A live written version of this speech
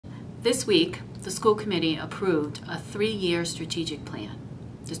This week, the school committee approved a 3-year strategic plan.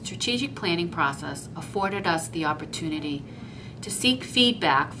 The strategic planning process afforded us the opportunity to seek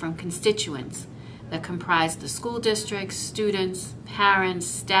feedback from constituents that comprise the school districts, students, parents,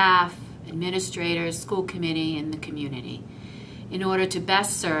 staff, administrators, school committee, and the community in order to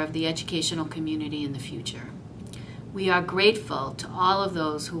best serve the educational community in the future. We are grateful to all of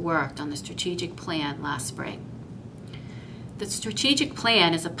those who worked on the strategic plan last spring. The strategic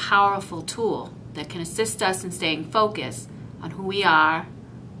plan is a powerful tool that can assist us in staying focused on who we are,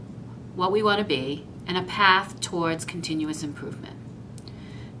 what we want to be, and a path towards continuous improvement.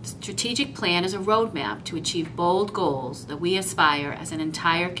 The strategic plan is a roadmap to achieve bold goals that we aspire as an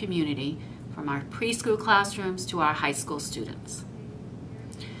entire community, from our preschool classrooms to our high school students.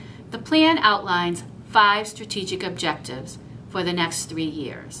 The plan outlines 5 strategic objectives for the next 3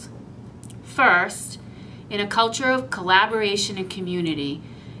 years. First, in a culture of collaboration and community,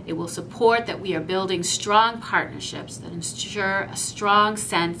 it will support that we are building strong partnerships that ensure a strong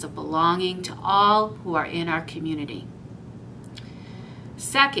sense of belonging to all who are in our community.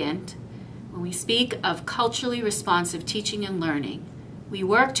 Second, when we speak of culturally responsive teaching and learning, we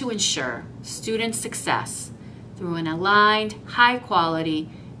work to ensure student success through an aligned, high-quality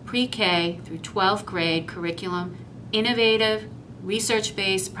pre-K through 12th grade curriculum, innovative,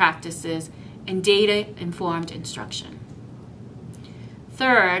 research-based practices, and data-informed instruction.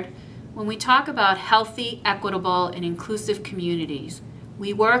 Third, when we talk about healthy, equitable, and inclusive communities,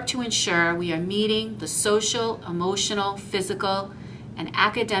 we work to ensure we are meeting the social, emotional, physical, and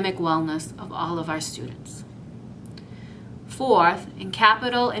academic wellness of all of our students. Fourth, in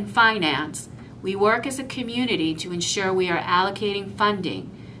capital and finance, we work as a community to ensure we are allocating funding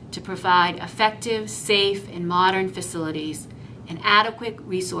to provide effective, safe, and modern facilities and adequate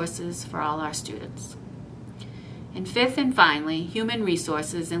resources for all our students. And fifth and finally, human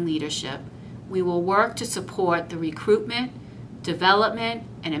resources and leadership, we will work to support the recruitment, development,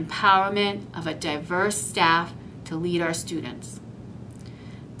 and empowerment of a diverse staff to lead our students.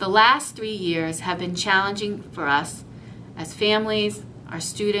 The last 3 years have been challenging for us as families, our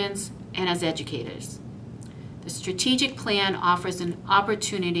students, and as educators. The strategic plan offers an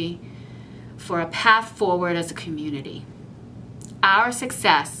opportunity for a path forward as a community. Our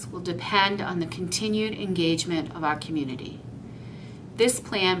success will depend on the continued engagement of our community. This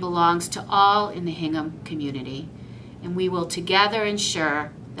plan belongs to all in the Hingham community, and we will together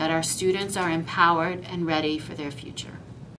ensure that our students are empowered and ready for their future.